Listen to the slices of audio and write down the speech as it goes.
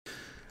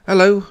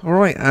Hello,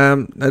 alright,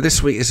 now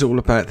this week is all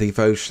about the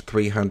VOGE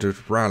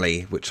 300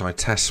 Rally, which I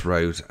test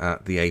rode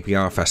at the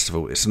ABR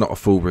Festival. It's not a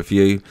full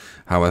review,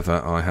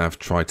 however, I have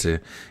tried to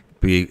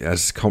be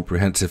as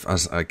comprehensive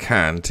as I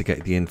can to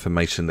get the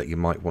information that you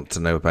might want to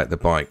know about the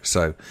bike.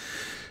 So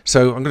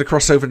I'm going to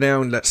cross over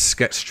now and let's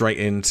get straight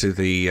into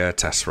the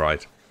test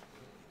ride.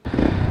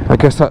 I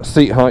guess that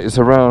seat height is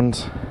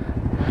around,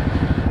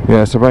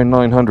 it's around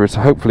 900,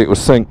 so hopefully it will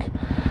sink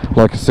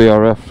like a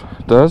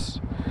CRF does.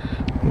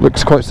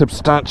 Looks quite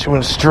substantial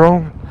and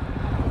strong.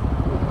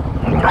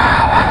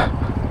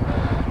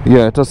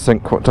 Yeah, it does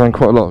sink down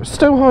quite a lot. It's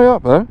still high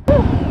up though.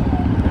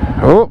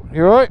 Oh,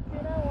 you right?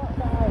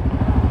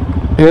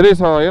 Yeah, it is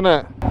high, isn't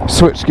it?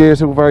 Switch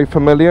gears all very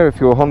familiar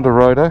if you're a Honda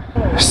rider.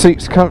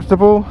 Seat's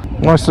comfortable.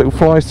 Nice little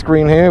fly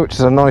screen here, which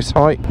is a nice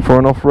height for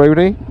an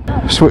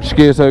off-roadie. Switch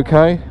gears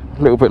okay.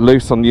 A little bit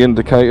loose on the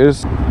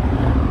indicators.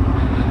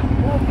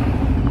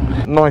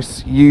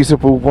 Nice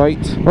usable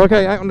weight.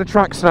 Okay, out on the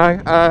tracks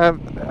now.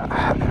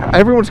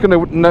 Everyone's going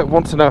to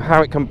want to know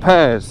how it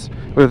compares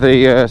with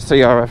the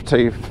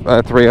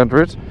CRF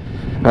 300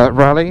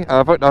 Rally.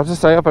 I'll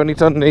just say I've only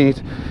done the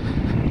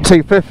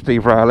 250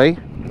 Rally,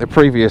 the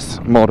previous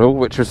model,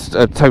 which was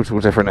a total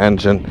different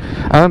engine.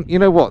 You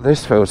know what?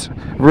 This feels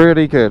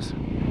really good,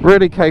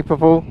 really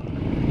capable.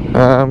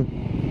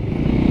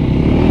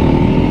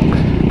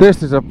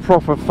 This is a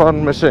proper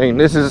fun machine.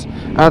 This is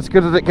as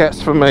good as it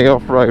gets for me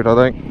off-road, I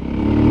think,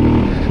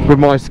 with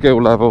my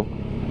skill level.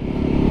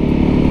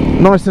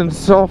 Nice and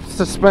soft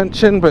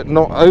suspension, but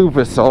not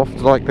over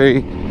soft like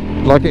it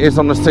is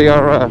on the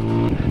CRF.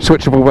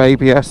 Switchable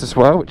ABS as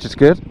well, which is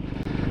good.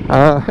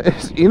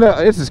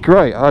 This is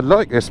great. I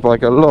like this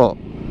bike a lot.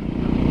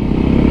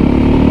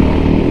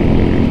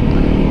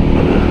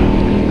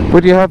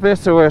 Would you have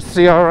this or a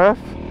CRF?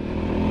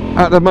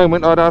 At the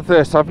moment, I'd have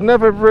this. I've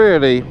never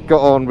really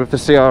got on with the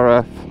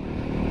CRF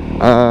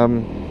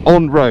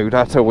on road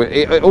at all.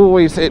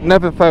 It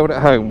never failed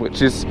at home,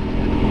 which is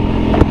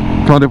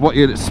kind of what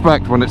you'd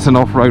expect when it's an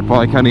off-road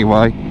bike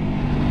anyway.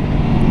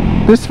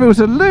 This feels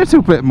a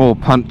little bit more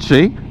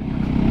punchy.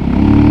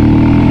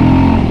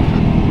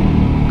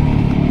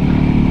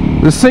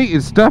 The seat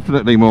is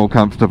definitely more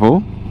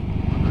comfortable,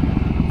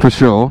 for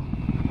sure,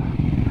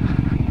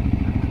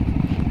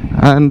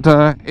 and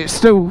it's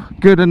still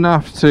good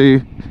enough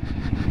to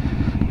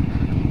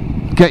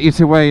get you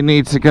to where you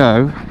need to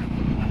go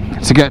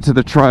to get to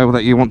the trail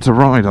that you want to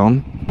ride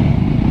on.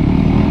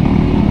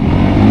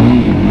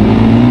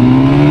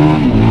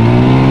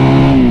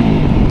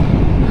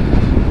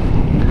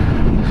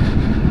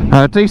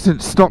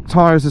 Decent stock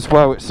tyres as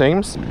well, it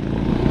seems.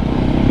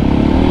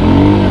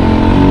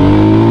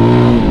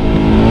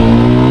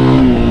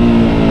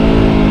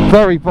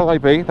 Very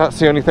vibey, that's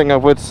the only thing I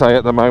would say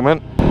at the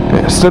moment.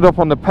 It stood up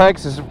on the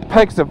pegs. The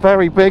pegs are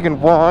very big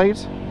and wide.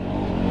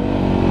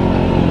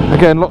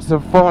 Again, lots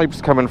of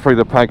vibes coming through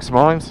the pegs,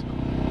 mind.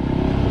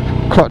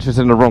 Clutch is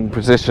in the wrong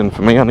position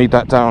for me. I need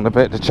that down a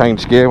bit to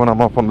change gear when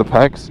I'm up on the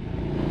pegs.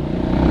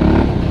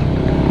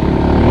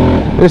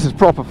 This is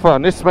proper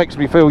fun. This makes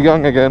me feel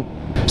young again.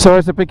 So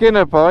as a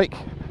beginner bike,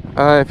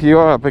 if you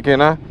are a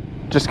beginner,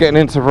 just getting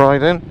into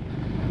riding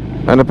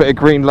and a bit of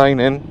green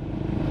laning,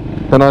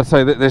 then I'd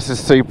say that this is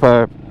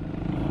superb.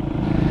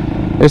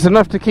 It's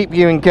enough to keep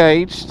you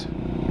engaged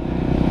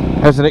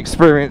as an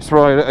experienced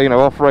rider,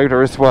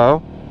 off-roader as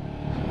well.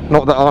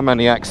 Not that I'm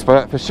any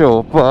expert for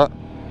sure, but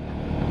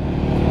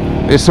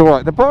it's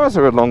alright. The bars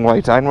are a long way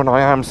down when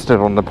I am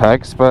stood on the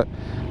pegs, but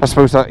I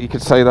suppose that you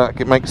could say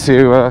that it makes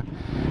you,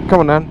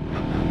 come on then.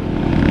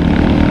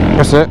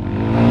 That's it.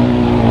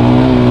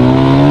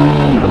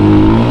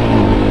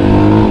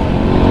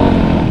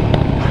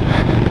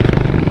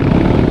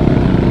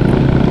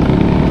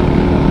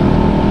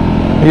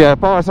 Yeah,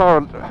 bars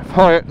are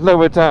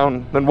lower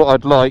down than what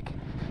I'd like,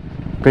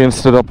 being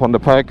stood up on the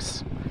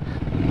pegs.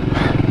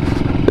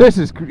 This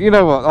is, you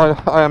know what,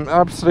 I am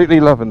absolutely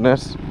loving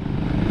this.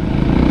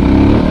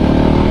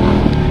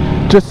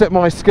 Just at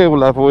my skill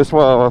level as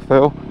well, I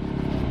feel.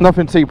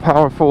 Nothing too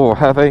powerful or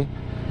heavy.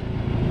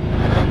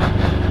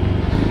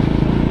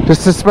 The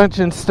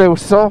suspension's still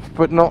soft,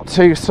 but not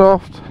too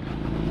soft.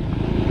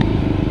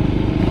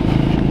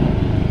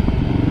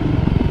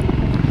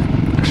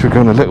 Should be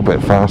going a little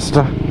bit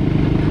faster.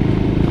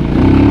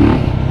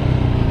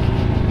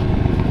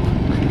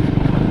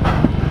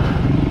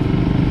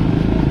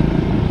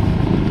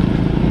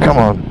 Come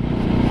on.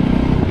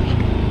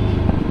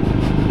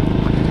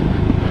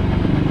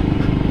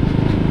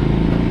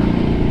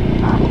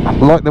 I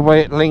like the way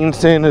it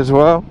leans in as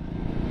well.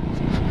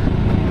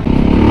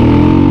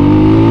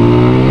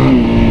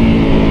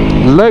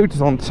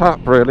 Loads on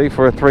tap really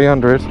for a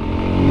 300.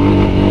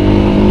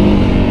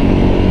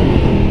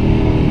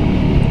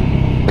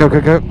 Go,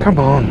 go, go, come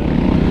on.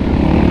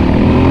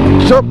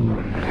 Jump.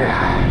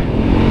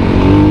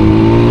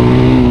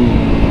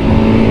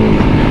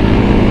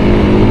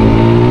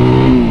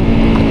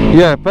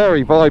 Yeah,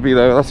 very vibey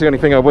though, that's the only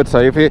thing I would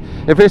say.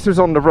 If this was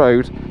on the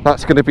road,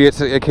 that's going to be its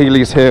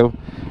Achilles heel.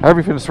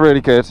 Everything's really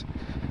good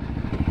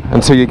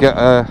until you get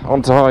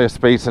onto higher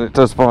speeds and it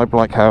does vibe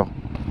like hell.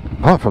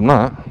 apart from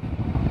that,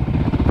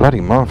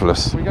 bloody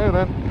marvellous. Here we go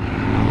then.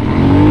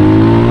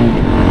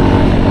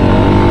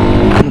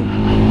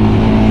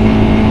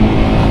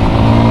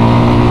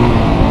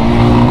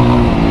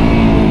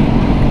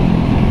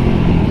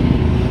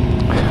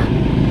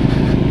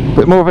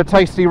 Bit more of a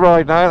tasty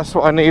ride now, that's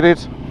what I needed.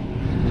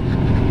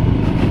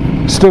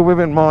 Still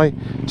within my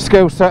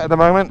skill set at the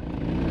moment.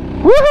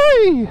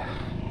 Woohoo!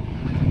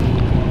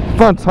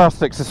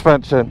 Fantastic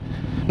suspension.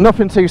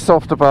 Nothing too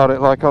soft about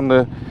it like on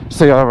the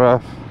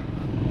CRF.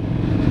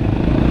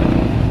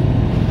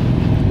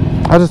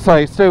 As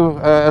I say, still,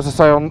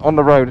 on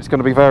the road it's going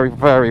to be very,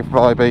 very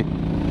vibey.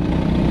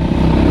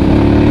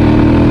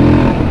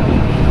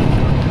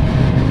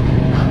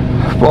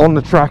 But on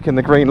the track in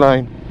the green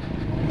lane,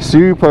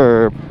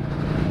 superb.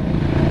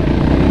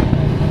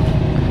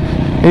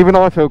 Even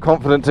I feel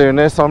confident doing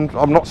this. I'm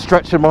not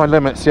stretching my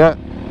limits yet.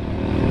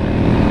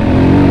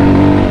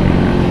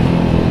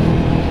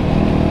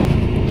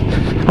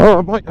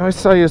 Oh, I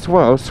say as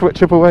well,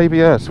 switchable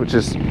ABS, which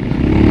is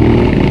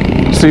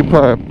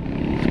superb.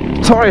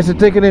 Tyres are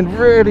digging in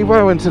really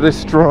well into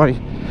this dry,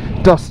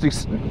 dusty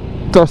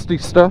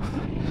stuff.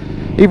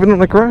 Even on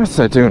the grass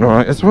they're doing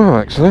alright as well,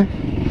 actually.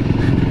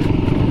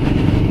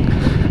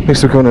 At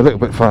least we're going a little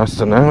bit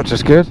faster now, which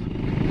is good.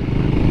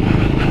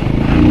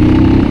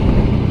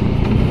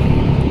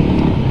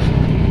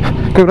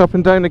 Going up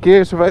and down the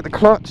gears without the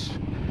clutch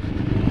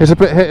is a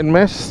bit hit and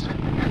miss.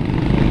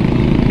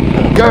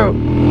 Go!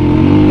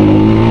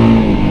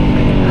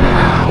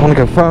 I want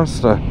to go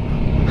faster.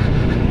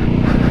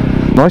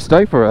 Nice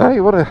day for it,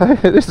 hey?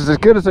 This is as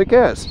good as it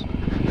gets.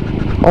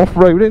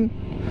 Off-roading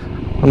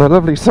on a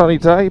lovely sunny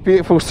day,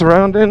 beautiful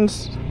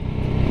surroundings.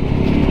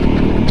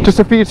 Just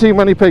a few too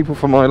many people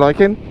for my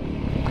liking.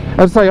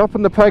 As I say, up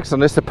on the pegs on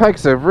this, the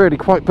pegs are really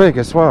quite big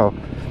as well.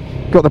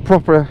 Got the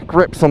proper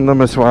grips on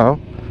them as well.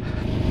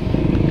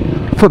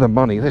 For the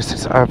money, this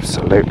is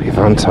absolutely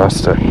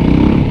fantastic.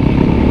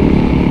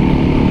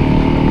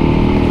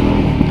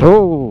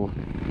 Oh,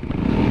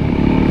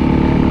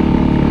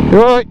 you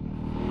alright?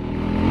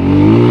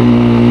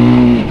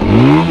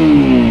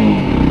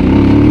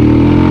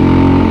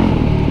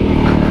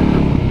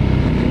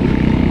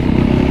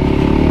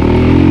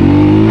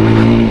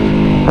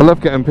 I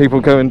love getting people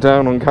going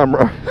down on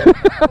camera.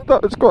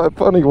 That was quite a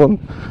funny one.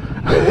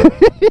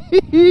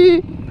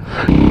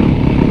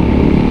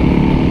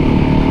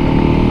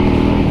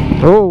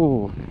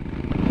 Oh,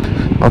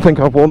 I think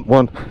I want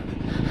one.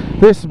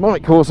 This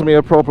might cause me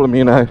a problem,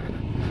 you know.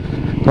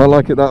 I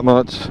like it that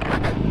much.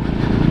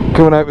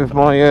 Going out with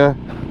my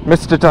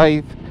Mr.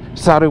 Dave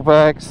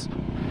saddlebags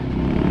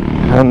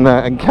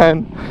and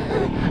Ken.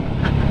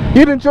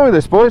 You'd enjoy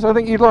this, boys. I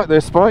think you'd like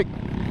this bike.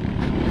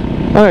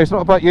 No, it's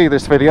not about you,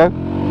 this video.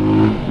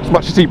 As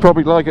much as you'd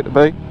probably like it to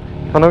be.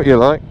 I know what you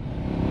like.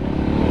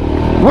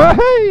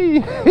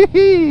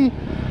 Wahey!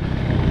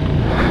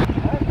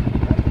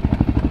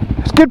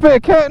 Good bit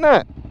of kit,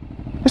 innit?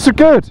 This is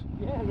good.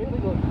 Yeah, really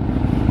good.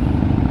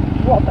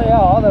 What they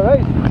are, they're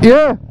right.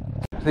 Yeah.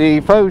 The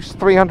VOGE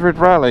 300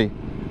 Rally.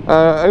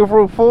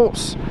 Overall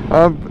thoughts?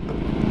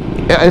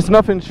 It's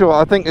nothing short.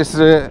 I think this is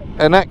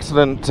an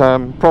excellent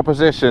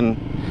proposition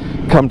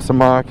come to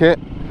market.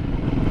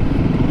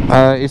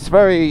 It's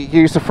very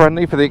user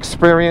friendly for the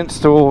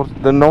experienced or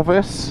the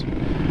novice.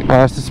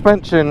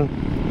 Suspension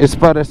is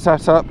better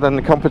set up than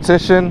the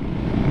competition.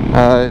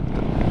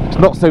 It's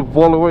not so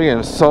wallowy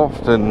and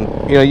soft,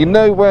 and you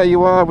know where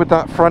you are with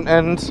that front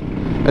end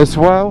as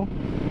well.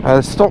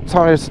 The stock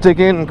tyres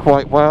dig in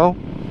quite well.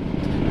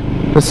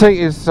 The seat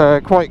is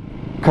quite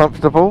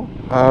comfortable.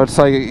 I would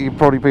say you'd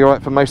probably be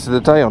alright for most of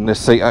the day on this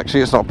seat.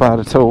 Actually, it's not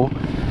bad at all.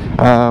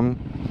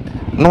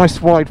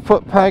 Nice wide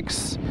foot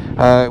pegs.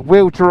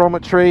 Wheel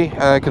geometry,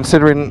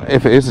 considering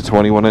if it is a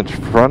 21-inch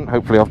front,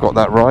 hopefully I've got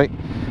that right.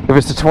 If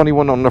it's a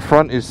 21 on the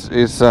front, is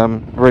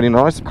really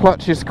nice.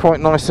 Clutch is quite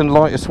nice and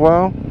light as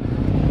well.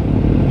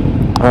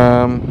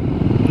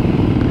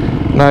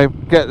 Now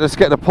let's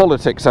get the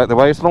politics out of the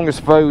way. As long as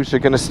VOGE are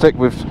going to stick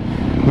with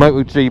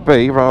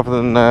MotoGP rather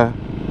than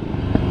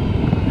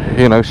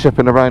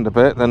shipping around a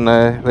bit, then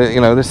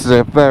this is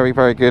a very,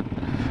 very good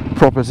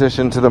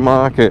proposition to the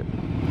market.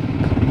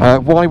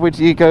 Why would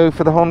you go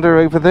for the Honda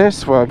over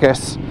this? Well, I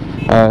guess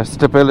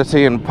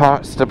stability and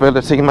part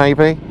stability,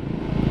 maybe.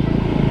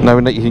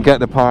 Knowing that you can get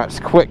the parts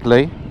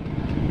quickly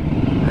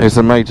is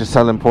a major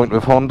selling point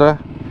with Honda.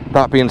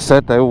 That being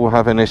said, they're all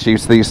having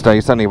issues these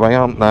days anyway,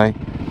 aren't they?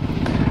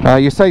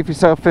 You save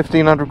yourself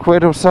 1,500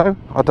 quid or so.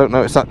 I don't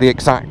know, is that the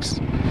exact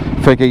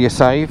figure you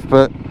save,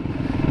 but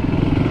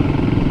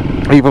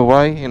either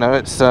way,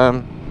 it's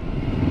I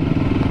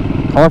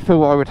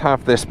feel I would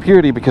have this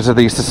purely because of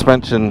the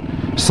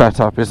suspension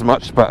setup is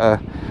much better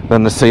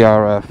than the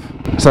CRF.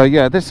 So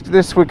yeah,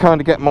 this would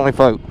kind of get my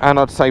vote, and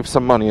I'd save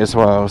some money as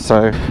well.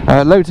 So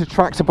loads of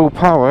tractable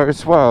power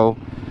as well,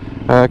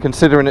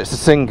 considering it's a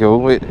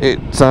single.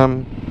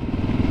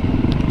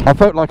 I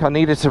felt like I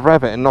needed to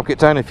rev it and knock it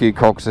down a few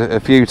cogs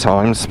a few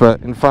times,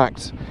 but in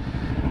fact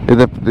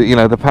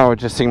the power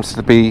just seems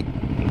to be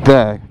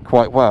there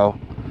quite well.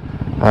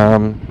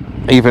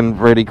 even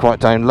really quite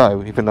down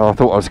low. Even though I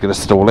thought I was going to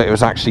stall it, it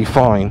was actually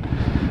fine.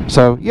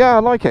 So yeah, I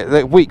like it.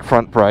 The weak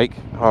front brake,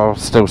 I'll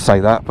still say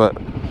that, but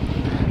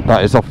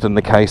that is often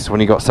the case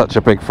when you got such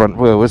a big front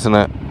wheel, isn't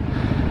it?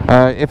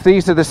 If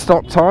these are the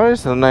stock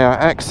tyres, then they are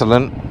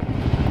excellent.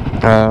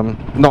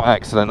 Not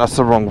excellent, that's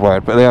the wrong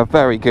word, but they are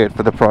very good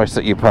for the price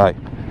that you pay.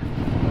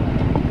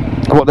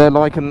 What they're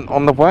like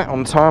on the wet,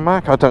 on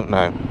tarmac, I don't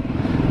know.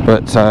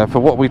 But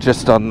for what we've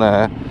just done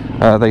there,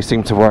 they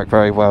seem to work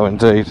very well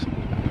indeed.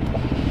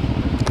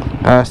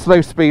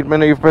 Slow speed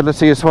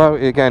manoeuvrability as well,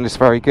 again, is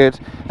very good.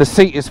 The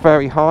seat is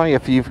very high.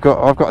 If I've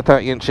got a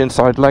 30-inch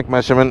inside leg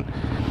measurement.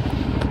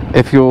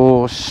 If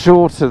you're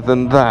shorter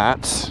than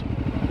that,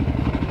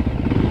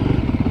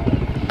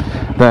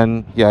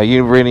 then yeah,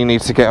 you really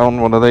need to get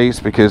on one of these,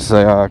 because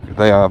they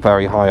are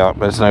very high up.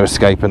 There's no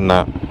escaping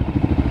that.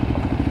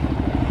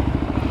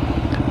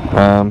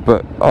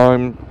 But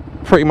I'm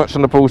pretty much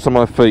on the balls of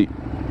my feet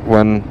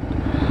when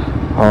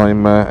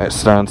I'm at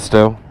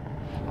standstill.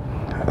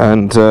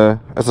 And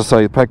as I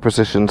say, the peg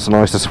position's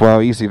nice as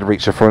well, easy to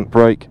reach the front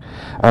brake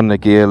and the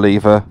gear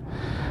lever.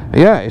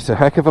 Yeah, it's a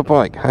heck of a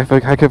bike,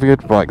 heck of a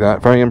good bike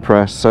that, very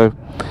impressed. So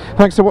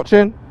thanks for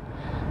watching,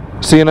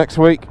 see you next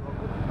week.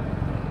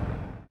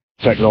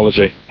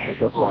 Technology.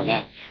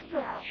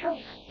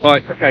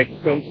 Right, okay,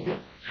 so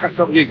catch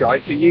up with you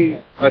guys. So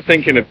you are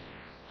thinking of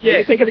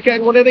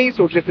getting one of these,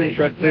 or just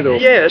interested? Or?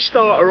 Yeah, a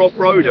starter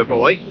off-roader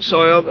bike,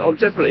 so I'm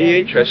definitely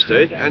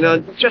interested, and I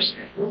just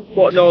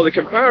want to know the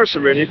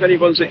comparison really, if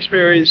anyone's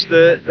experienced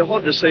the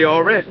Honda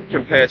CRF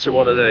compared to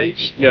one of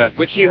these. Yeah,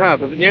 which you have,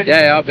 haven't you?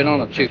 Yeah, I've been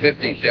on a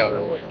 250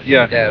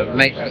 Yeah. Yeah,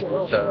 mate,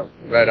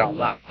 right on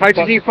that. How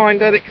did you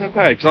find that it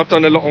compared? Because I've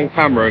done a lot on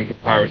camera in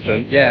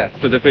comparison. Yeah.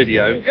 For the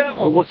video.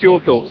 Well, what's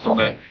your thoughts on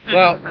it?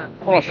 Well,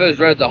 when I first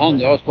rode the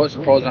Honda, I was quite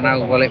surprised on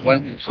how well it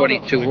went with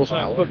 22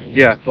 horsepower.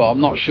 Yeah. But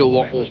I'm not sure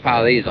what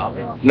horsepower these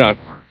are. No.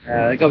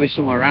 They've got to be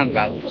somewhere around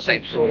about the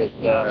same sort of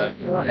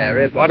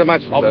area. But I'd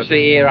imagine so.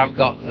 obviously here I've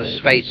got the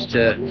space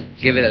to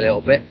give it a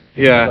little bit.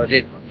 Yeah. But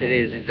it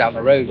is down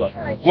the road.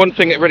 One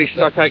thing that really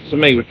stuck out to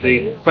me was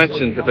the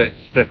suspension's a bit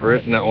stiffer,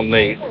 isn't it, on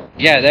these?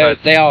 Yeah,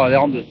 they are. The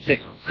Honda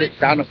sits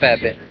down a fair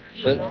bit.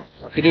 But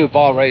I could do a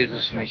bar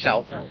raises for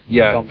myself.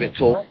 Yeah. I'm a bit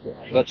tall.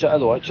 But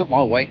otherwise, it took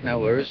my weight, no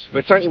worries.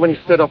 But certainly when you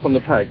stood up on the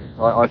peg,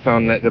 I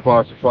found that the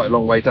bars were quite a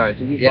long way down.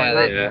 Did you find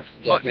that?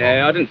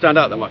 Yeah, I didn't stand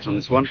out that much on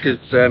this one, because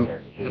I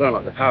don't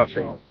like the power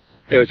thing.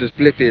 It was as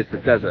blippy as the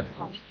desert.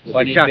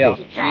 I need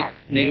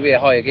to be a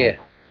higher gear.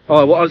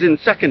 Oh, well, I was in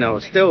second, I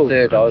was still...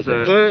 Third, I was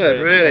in.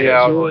 Third, really?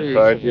 Yeah, I was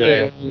third,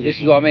 yeah. This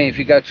is what I mean, if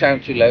you go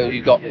down too low,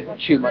 you've got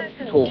too much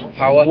torque and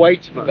power.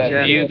 Weight, But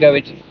yeah. if you go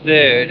into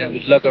third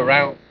and lug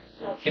around,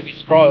 you'd be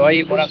surprised. I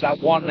even went up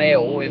that one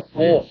hill with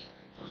fourth.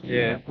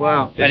 Yeah,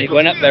 wow. And it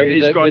went up there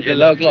with the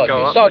lug like.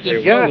 It started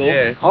to struggle.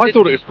 Yeah, I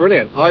thought it was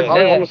brilliant.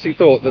 I honestly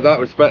thought that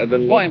was better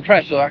than... Quite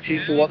impressed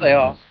actually for what they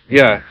are.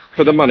 Yeah,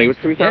 for the money. It was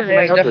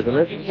 3,800,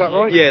 definitely. isn't it? Is that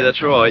right? Yeah,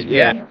 that's right,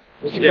 yeah.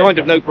 It's a kind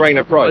of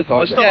no-brainer price.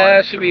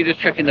 Yeah, so you just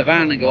check in the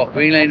van and go up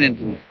green lane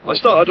and... I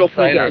started off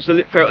thinking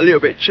it felt a little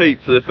bit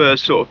cheap for the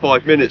first sort of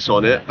 5 minutes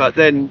on it, but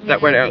then that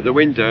went out the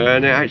window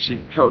and it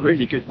actually felt a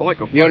really good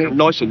bike off.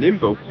 Nice and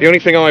nimble. The only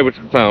thing I would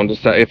have found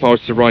is that if I was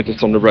to ride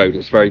this on the road,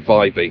 it's very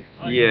vibey.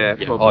 Yeah,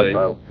 probably.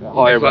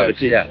 Higher road.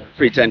 Yeah,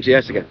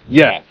 310 GS again.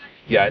 Yeah,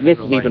 yeah, this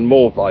is even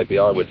more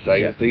vibey, I would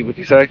say. Would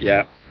you say?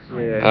 Yeah.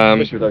 Yeah,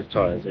 especially with those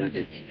tyres.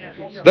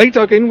 They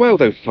dug in well,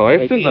 those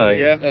tyres, didn't they?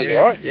 Yeah, that's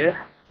right,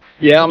 yeah.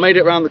 Yeah, I made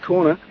it round the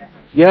corner.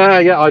 Yeah,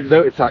 I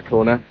noticed that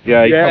corner.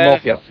 Yeah, you come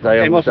off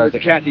yesterday. Came off with the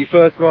caddy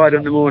first ride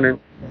in the morning.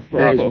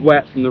 It was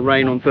wet from the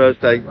rain on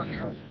Thursday.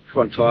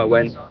 Front tyre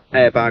went,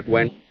 airbag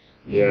went.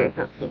 Yeah.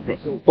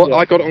 Well,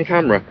 I got it on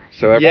camera,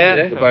 so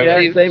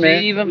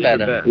even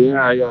better.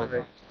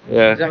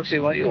 Yeah. Exactly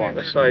what you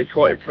want. So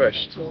quite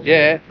impressed.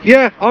 Yeah.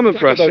 Yeah, I'm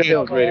impressed. It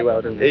feels really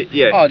well, doesn't it?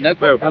 Yeah. Oh, no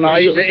problem.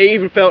 And it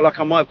even felt like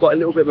I might have got a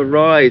little bit of a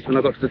rise when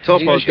I got to the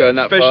top. I was going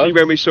that fast. Especially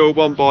when we saw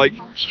one bike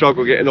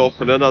struggle getting off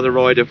and another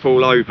rider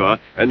fall over,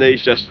 and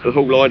the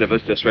whole line of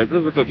us just went.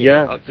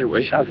 Yeah. Didn't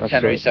we? That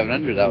was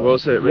 700. That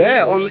was it?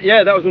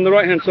 Yeah, that was on the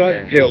right hand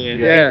side.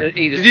 Yeah.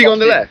 Did you go on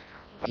the left?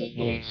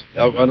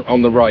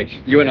 On the right.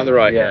 You went on the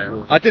right.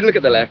 Yeah. I did look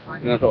at the left,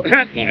 and I thought,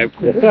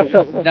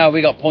 no. No,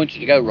 we got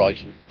pointed to go right.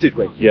 Did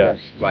we? Yeah.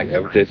 Right,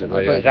 we did. I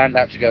put his hand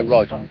out to go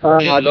right.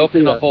 I looked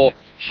and I thought,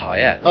 oh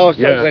yeah. Oh,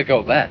 yeah. We'll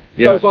go there.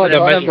 Yeah.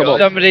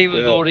 Somebody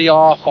was already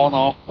off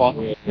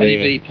on, and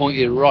he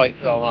pointed right.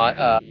 So I'm like,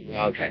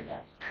 okay.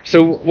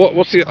 So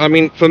what's the? I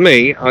mean, for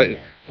me,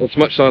 as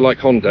much as I like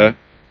Honda,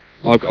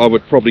 I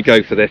would probably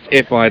go for this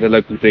if I had a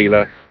local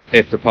dealer.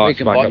 If the parts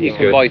back up was you good.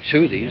 can buy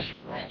two of these.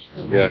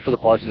 Yeah. For the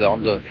price of the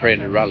Honda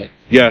 300 Rally.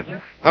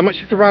 Yeah. How much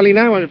is the Rally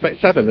now? About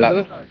 7,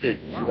 isn't it?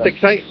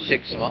 6, 8?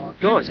 6 months.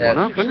 God, it's gone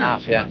up,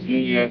 Half, yeah.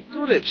 I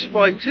thought it was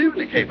 5.2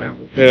 when it came out.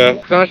 Yeah.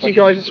 Can I ask you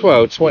guys as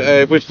well,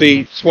 with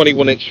the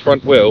 21-inch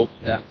front wheel,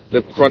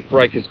 the front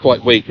brake is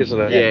quite weak, isn't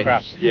it? Yeah,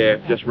 crap. Yeah,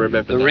 just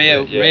remember the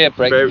rear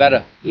brake is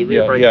better. The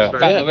rear brake yeah. is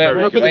better.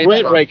 When I put the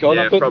rear brake on,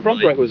 I thought the front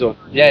brake was on.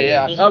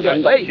 Yeah.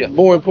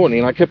 More importantly,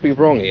 and I could be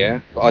wrong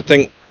here, but I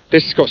think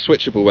This has got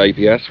switchable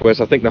ABS,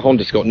 whereas I think the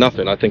Honda's got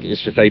nothing. I think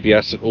it's just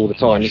ABS all the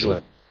time, isn't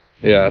it?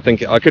 Yeah, I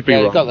think I could be Yeah,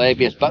 wrong. it's got the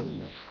ABS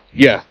button.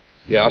 Yeah,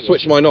 I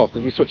switched mine off.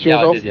 Did you switch yours Yeah,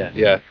 I off? did, yeah.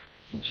 Yeah.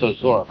 So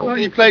it's all right. Oh,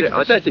 you played it.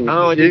 I don't think.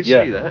 Oh, I didn't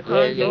Yeah. see that.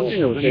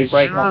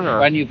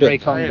 When you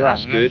brake on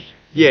grass, That's good.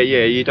 Yeah,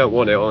 you don't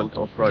want it on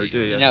off-road,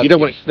 do you? No, You don't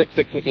want it to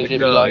stick. because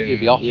it'd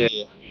be off. Yeah.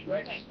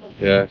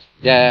 Yeah.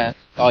 Yeah.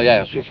 Oh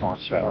yeah, switch on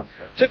straight on.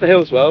 Took the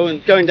hills well,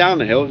 and going down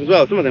the hills as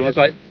well. Some of them I was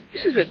like,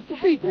 this is a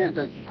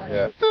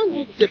Yeah.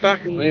 sit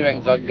back and What do you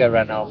reckon I can go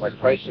around now on my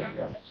racing?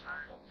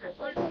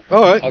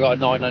 All right. I got a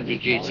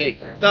 900 GT.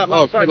 that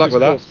Oh, good luck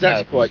with that.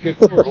 That's quite good.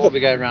 We'll be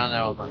going around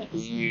now on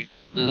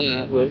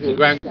the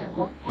ground.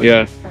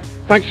 Yeah.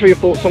 Thanks for your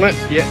thoughts on it.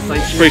 Yeah,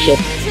 thanks. Appreciate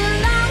it. To